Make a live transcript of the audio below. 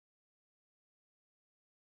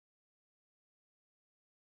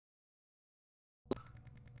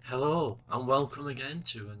Hello and welcome again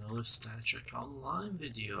to another Star Trek Online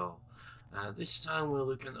video. This time we're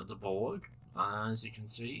looking at the Borg. As you can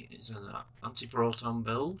see, it's an anti-proton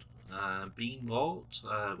build, beamboat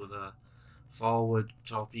with a forward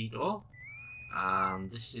torpedo,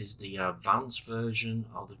 and this is the advanced version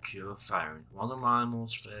of the Cure Found, one of my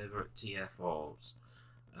most favourite TFOs.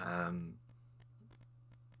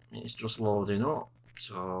 It's just loading up,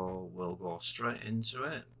 so we'll go straight into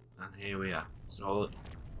it, and here we are. So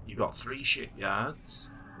you've got 3 shipyards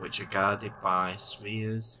which are guarded by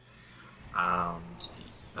spheres and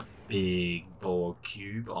a big Borg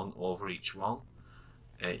cube on over each one.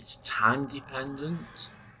 It's time dependent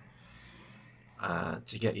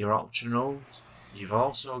to get your optionals. You've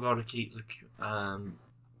also got to keep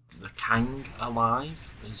the Kang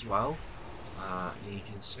alive as well. You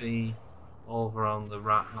can see over on the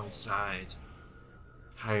right hand side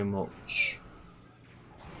how much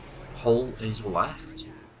hull is left.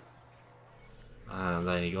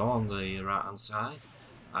 There you go, on the right hand side.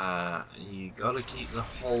 You got to keep the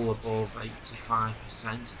hull above 85%, I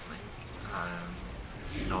think,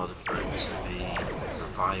 in order for it to be a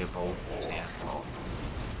viable TFO.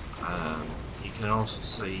 You can also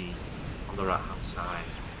see on the right hand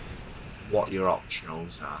side what your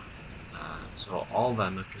optionals are. So all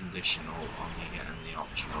them are conditional on you getting the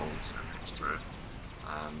optionals and extra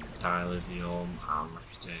dilithium and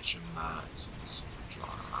reputation marks and such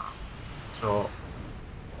like that. So,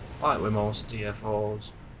 like with most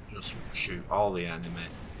TFOs, just shoot all the enemy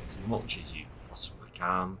as much as you possibly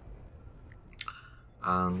can,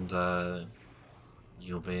 and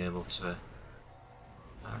you'll be able to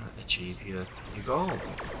achieve your goal.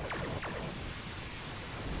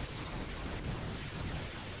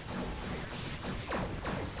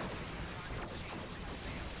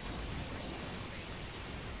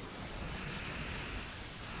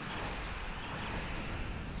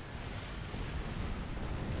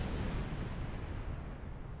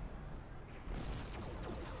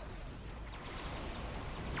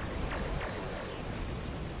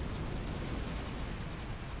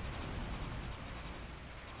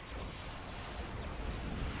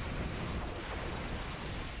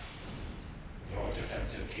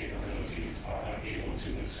 Defensive capabilities are unable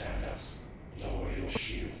to withstand us. Lower your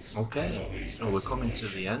shields. Okay, so we're coming to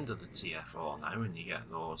the end of the TFO now, and you get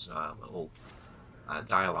those little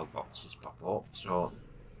dialogue boxes pop up. So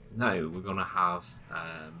now we're going to have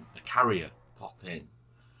a carrier pop in,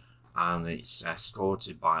 and it's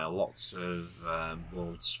escorted by lots of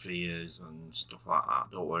world spheres and stuff like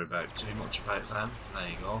that. Don't worry about too much about them. There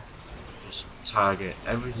you go. Just target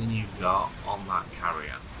everything you've got on that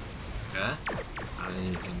carrier. Okay,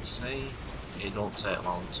 and you can see it don't take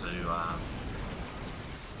long to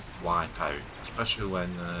wipe out, especially when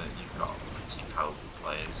you've got pretty powerful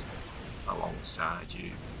players alongside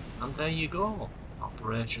you. And there you go,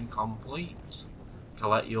 operation complete.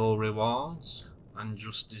 Collect your rewards and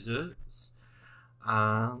just desserts,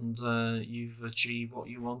 and you've achieved what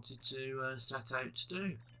you wanted to set out to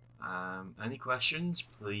do. Any questions,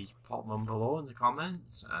 please pop them below in the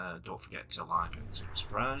comments. Don't forget to like and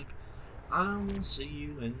subscribe, and we'll see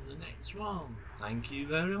you in the next one. Thank you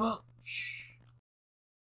very much.